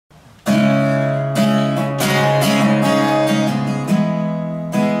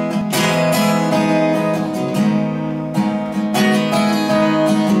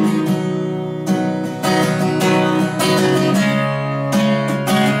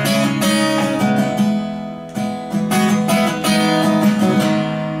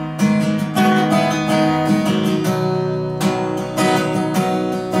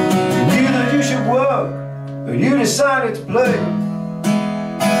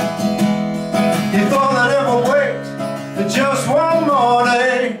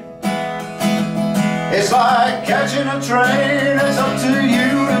catching a train, it's up to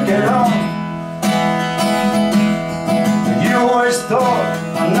you to get on. You always thought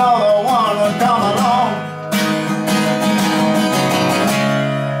another one would come along.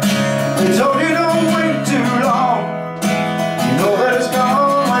 They told you don't wait too long. You know that it's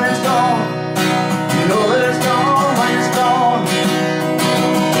gone when it's gone. You know that it's gone when it's gone.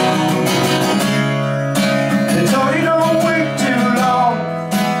 They told you don't wait too long.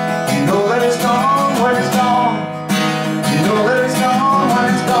 You know that it's gone when it's gone. You know that it's gone when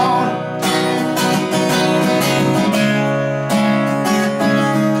it's gone.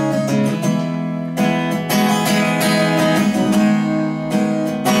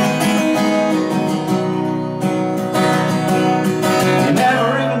 You never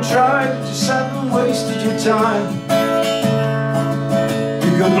even tried, you sat and wasted your time.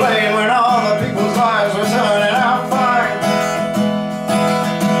 You complain when other people's lives were turning out fine.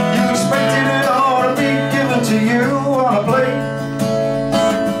 You expected it all to be given to you on a plate.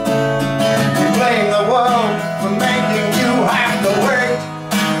 You blame the world for making you have to wait.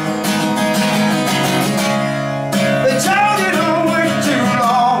 They told you don't wait too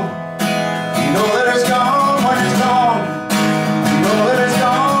long. You know that it's gone when it's gone. You know that it's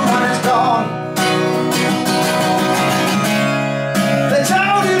gone when it's gone. They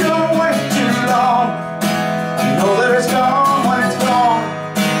told you don't wait too long. You know that it's gone when it's gone.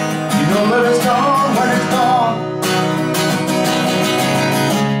 You know that it's gone when it's gone.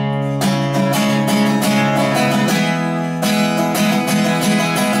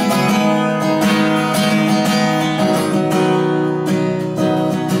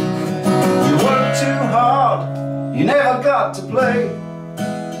 You worked too hard, you never got to play.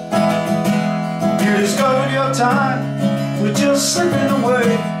 You discovered your time was just slipping away.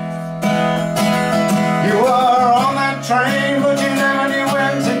 You were on that train, but you never knew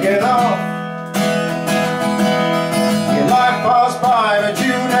when to get off. Your life passed by, but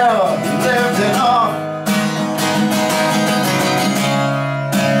you never lived enough.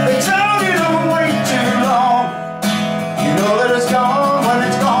 They told you don't wait too long. You know that it's gone when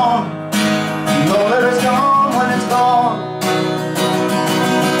it's gone. You know that it's gone when it's gone.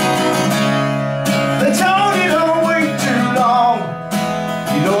 They told you don't wait too long.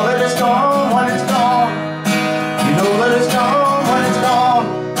 You know that it's gone